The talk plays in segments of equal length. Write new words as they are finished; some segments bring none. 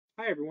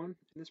Hi everyone,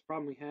 in this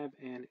problem we have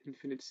an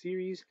infinite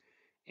series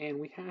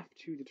and we have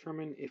to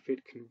determine if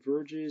it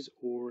converges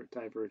or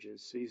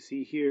diverges. So you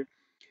see here,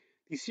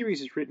 the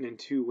series is written in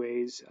two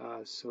ways.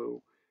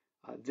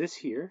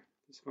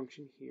 This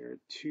function here,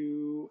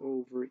 2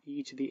 over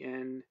e to the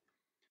n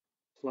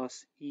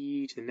plus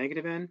e to the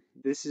negative n,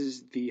 this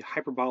is the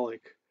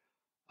hyperbolic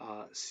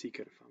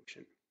secant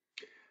function.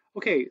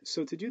 Okay,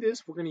 so to do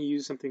this, we're going to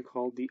use something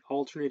called the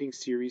alternating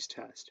series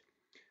test.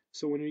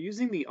 So when you're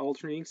using the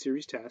alternating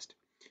series test,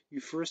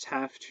 you first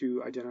have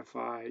to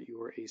identify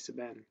your a sub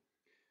n.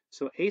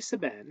 So a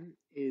sub n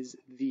is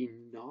the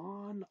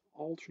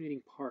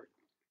non-alternating part.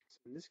 So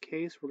in this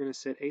case, we're going to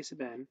set a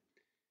sub n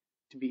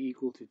to be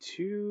equal to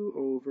 2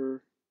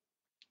 over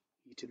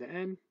e to the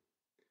n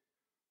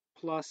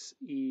plus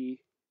e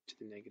to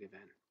the negative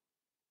n.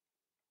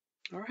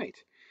 All right,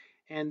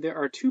 and there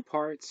are two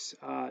parts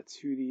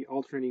to the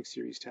alternating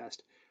series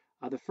test.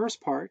 The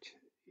first part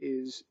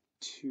is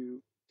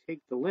to take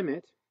the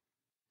limit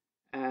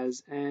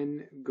as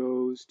n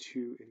goes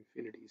to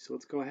infinity. So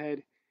let's go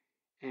ahead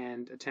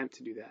and attempt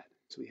to do that.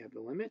 So we have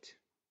the limit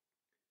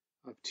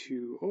of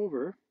 2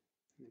 over,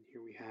 and then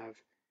here we have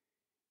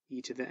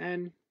e to the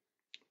n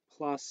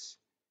plus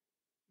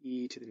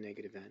e to the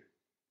negative n.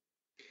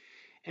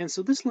 And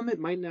so this limit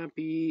might not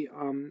be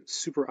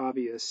super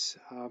obvious.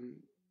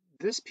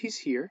 This piece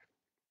here,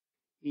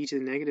 e to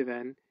the negative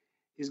n,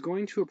 is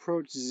going to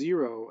approach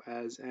 0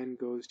 as n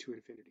goes to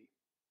infinity,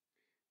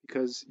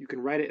 because you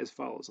can write it as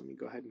follows. Let me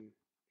go ahead and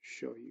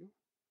show you.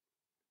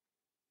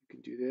 You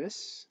can do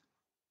this.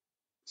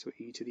 So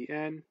e to the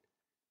n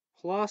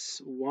plus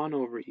 1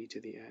 over e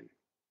to the n.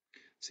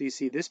 So you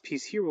see this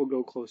piece here will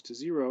go close to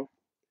 0,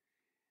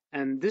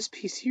 and this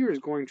piece here is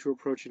going to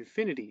approach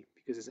infinity,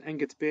 because as n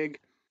gets big,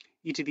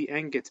 e to the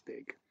n gets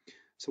big.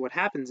 So what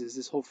happens is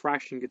this whole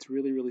fraction gets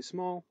really, really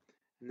small,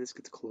 and this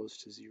gets close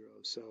to 0.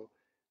 So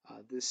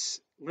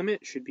this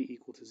limit should be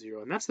equal to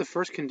 0. And that's the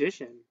first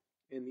condition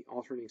in the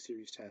alternating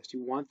series test.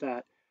 You want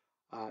that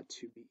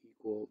to be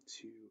equal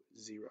to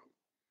 0.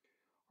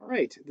 All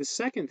right, the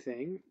second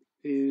thing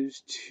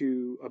is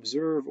to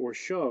observe or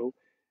show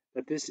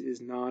that this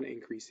is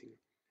non-increasing.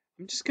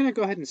 I'm just going to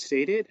go ahead and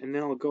state it, and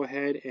then I'll go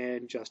ahead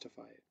and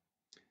justify it.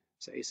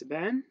 So a sub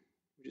n,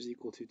 which is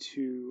equal to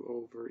 2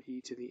 over e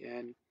to the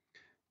n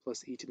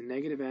plus e to the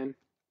negative n,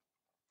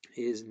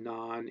 is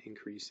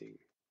non-increasing.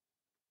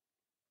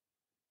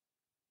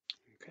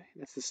 Okay,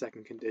 that's the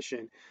second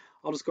condition.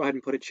 I'll just go ahead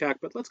and put a check,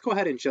 but let's go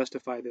ahead and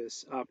justify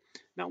this.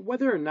 Now,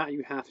 whether or not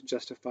you have to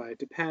justify it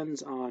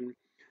depends on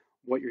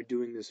what you're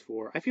doing this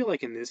for. I feel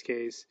like in this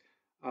case,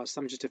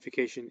 some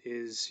justification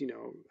is,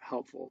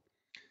 helpful.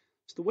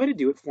 So the way to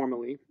do it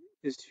formally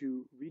is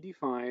to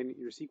redefine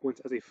your sequence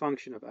as a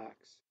function of x.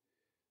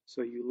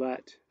 So you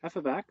let f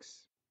of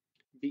x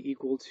be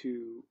equal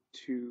to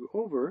 2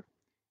 over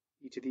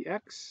e to the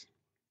x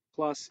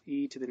plus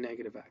e to the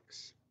negative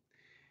x.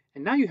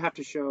 And now you have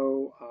to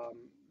show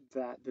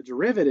that the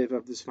derivative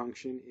of this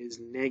function is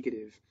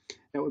negative.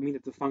 That would mean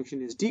that the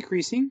function is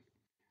decreasing,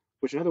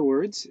 which in other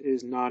words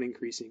is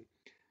non-increasing.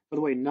 By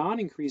the way,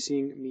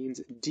 non-increasing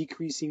means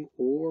decreasing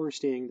or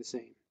staying the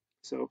same.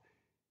 So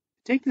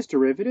to take this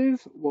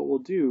derivative, what we'll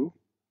do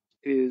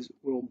is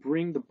we'll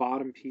bring the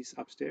bottom piece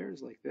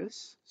upstairs like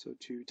this. So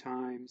 2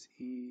 times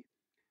e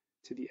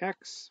to the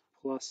x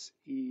plus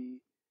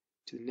e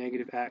to the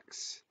negative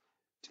x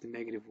to the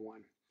negative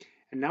 1.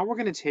 And now we're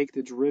going to take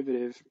the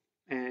derivative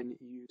and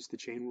use the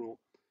chain rule.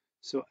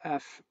 So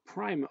f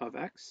prime of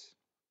x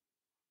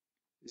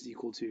is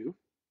equal to,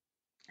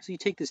 so you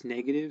take this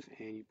negative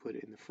and you put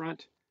it in the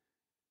front.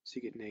 So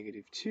you get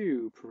negative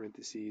 2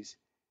 parentheses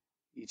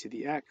e to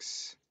the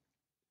x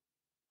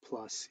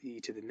plus e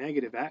to the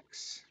negative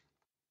x,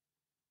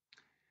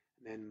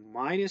 and then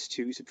minus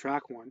 2,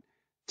 subtract 1,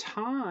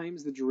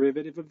 times the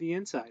derivative of the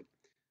inside.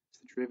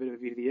 So the derivative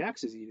of e to the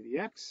x is e to the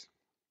x.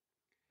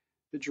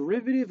 The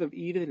derivative of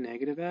e to the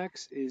negative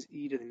x is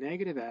e to the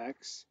negative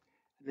x,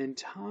 and then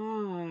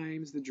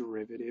times the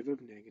derivative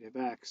of negative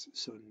x,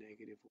 so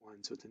negative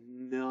 1. So it's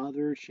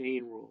another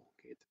chain rule.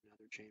 Okay, it's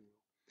another chain rule.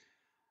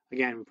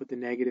 Again, we put the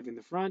negative in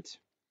the front,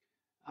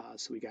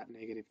 so we got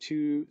negative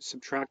 2,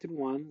 subtracted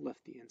 1,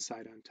 left the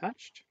inside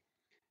untouched,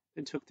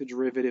 then took the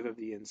derivative of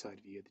the inside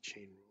via the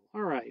chain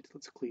rule. All right,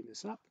 let's clean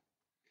this up.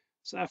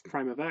 So f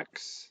prime of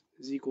x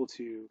is equal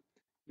to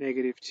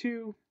negative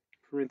 2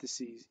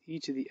 parentheses e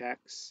to the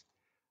x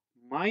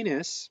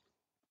minus,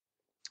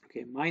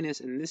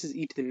 and this is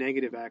e to the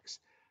negative x.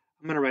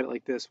 I'm going to write it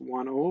like this,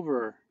 1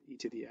 over e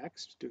to the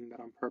x, just doing that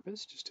on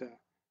purpose, just to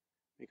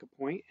make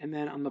a point. And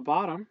then on the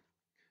bottom,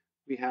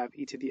 we have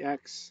e to the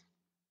x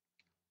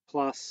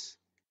plus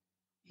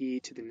e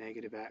to the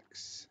negative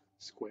x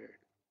squared.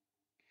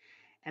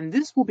 And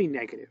this will be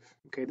negative,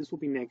 okay? This will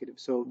be negative.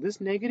 So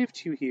this negative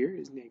 2 here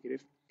is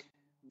negative.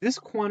 This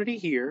quantity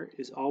here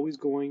is always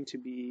going to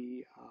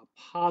be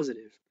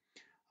positive.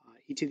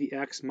 E to the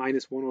x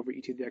minus 1 over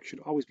e to the x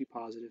should always be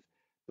positive.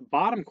 The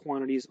bottom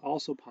quantity is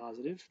also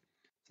positive.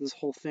 So this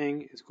whole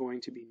thing is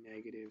going to be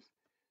negative.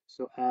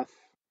 So f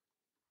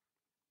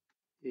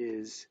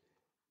is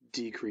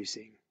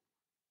decreasing.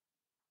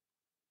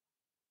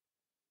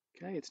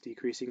 Okay, it's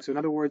decreasing. So in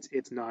other words,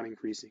 it's not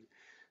increasing.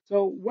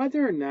 So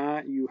whether or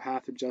not you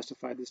have to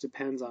justify this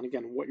depends on,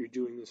 again, what you're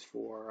doing this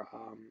for.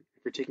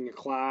 If you're taking a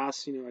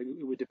class,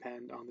 it would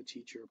depend on the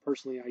teacher.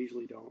 Personally, I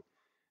usually don't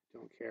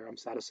care. I'm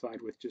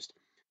satisfied with just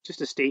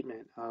a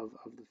statement of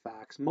the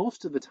facts.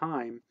 Most of the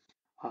time,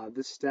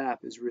 this step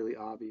is really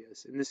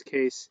obvious. In this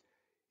case,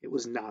 it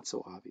was not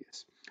so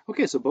obvious.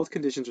 Okay, so both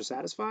conditions are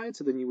satisfied.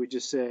 So then you would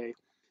just say,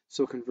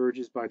 so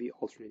converges by the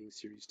alternating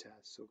series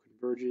test. So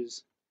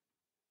converges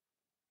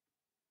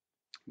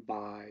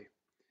by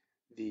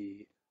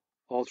the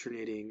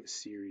alternating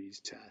series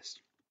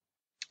test.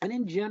 And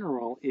in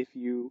general,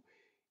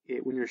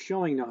 when you're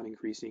showing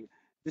non-increasing,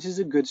 this is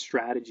a good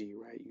strategy,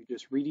 right? You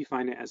just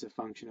redefine it as a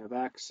function of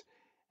x,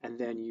 and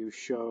then you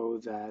show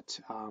that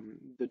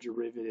the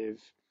derivative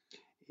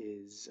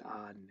is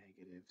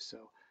negative.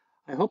 So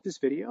I hope this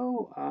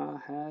video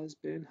has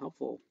been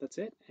helpful. That's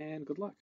it, and good luck.